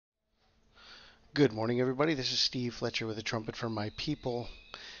Good morning, everybody. This is Steve Fletcher with a trumpet for my people.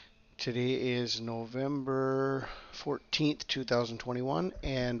 Today is November 14th, 2021,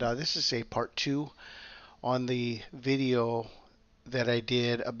 and this is a part two on the video that I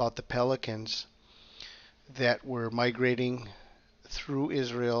did about the pelicans that were migrating through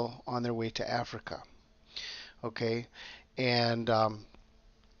Israel on their way to Africa. Okay, and a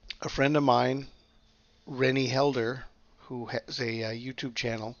friend of mine, Rennie Helder, who has a YouTube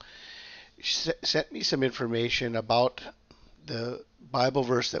channel, sent me some information about the Bible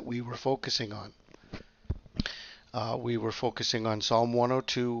verse that we were focusing on. We were focusing on Psalm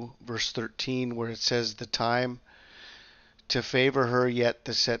 102, verse 13, where it says, "The time to favor her, yet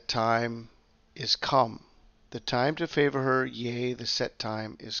the set time is come. The time to favor her, yea, the set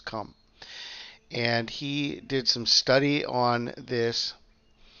time is come." And he did some study on this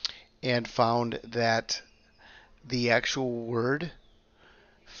and found that the actual word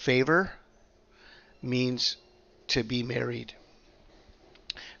favor means to be married.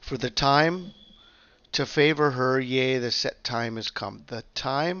 For the time to favor her, yea, the set time is come. The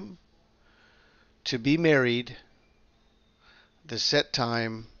time to be married, the set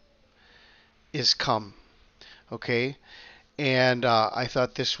time is come. Okay? And I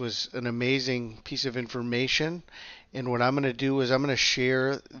thought this was an amazing piece of information. And what I'm going to do is I'm going to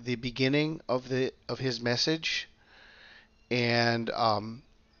share the beginning of his message, and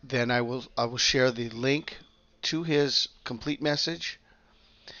then I will share the link to his complete message,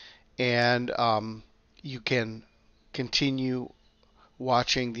 and you can continue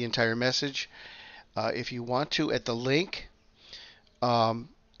watching the entire message if you want to at the link. Um,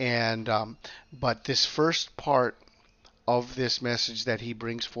 and But this first part of this message that he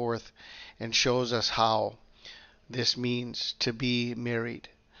brings forth and shows us how this means to be married.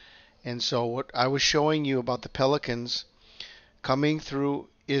 And so what I was showing you about the pelicans coming through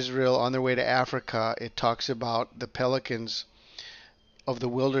Israel on their way to Africa, it talks about the pelicans of the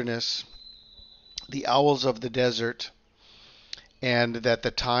wilderness, the owls of the desert, and that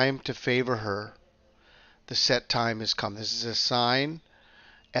the time to favor her, the set time has come. This is a sign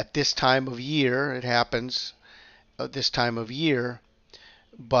at this time of year. It happens at this time of year,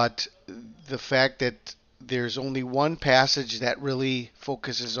 but the fact that there's only one passage that really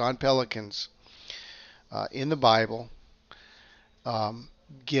focuses on pelicans in the Bible um,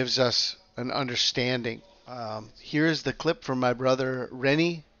 gives us an understanding. Here's the clip from my brother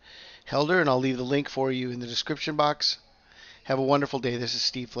Rennie Helder, and I'll leave the link for you in the description box. Have a wonderful day. This is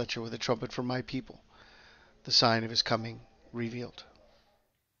Steve Fletcher with a trumpet for my people, the sign of his coming revealed.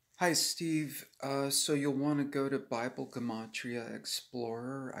 Hi, Steve. So you'll want to go to Bible Gematria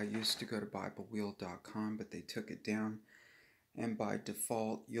Explorer. I used to go to BibleWheel.com, but they took it down. And by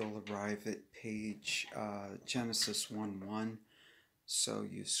default, you'll arrive at page Genesis 1:1. So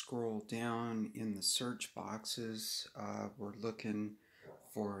you scroll down in the search boxes. We're looking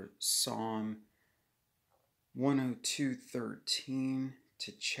for Psalm 102:13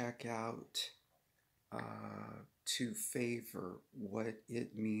 to check out. To favor, what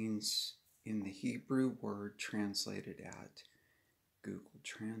it means in the Hebrew word translated at Google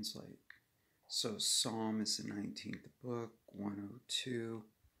Translate. So Psalm is the 19th book, 102,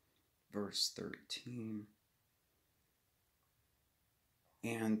 verse 13.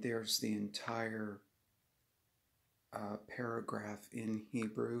 And there's the entire paragraph in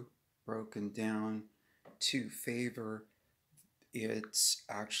Hebrew broken down. To favor, it's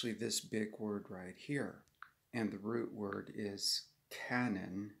actually this big word right here. And the root word is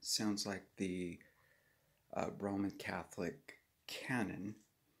canon. Sounds like the Roman Catholic canon,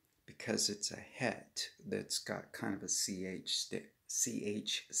 because it's a het that's got kind of a CH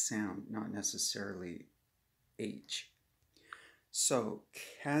sound, not necessarily H. So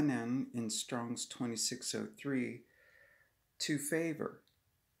canon in Strong's 2603, to favor,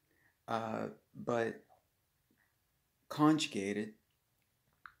 but conjugated,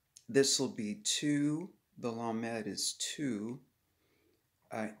 this will be to, the lamed is to,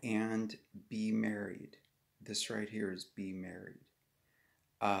 and be married. This right here is be married.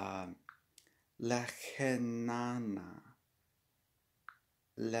 Lechenana,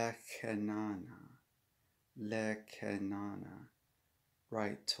 lechenana, lechenana,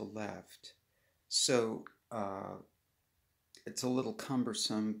 right to left. So it's a little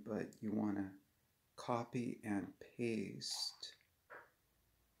cumbersome, but you want to copy and paste.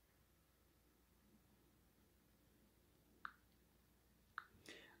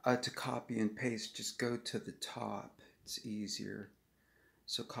 To copy and paste, just go to the top. It's easier.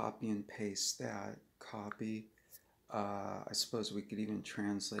 So copy and paste that. Copy. I suppose we could even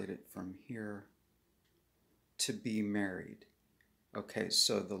translate it from here. To be married. Okay,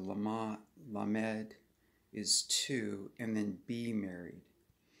 so the lamed is 2, and then be married.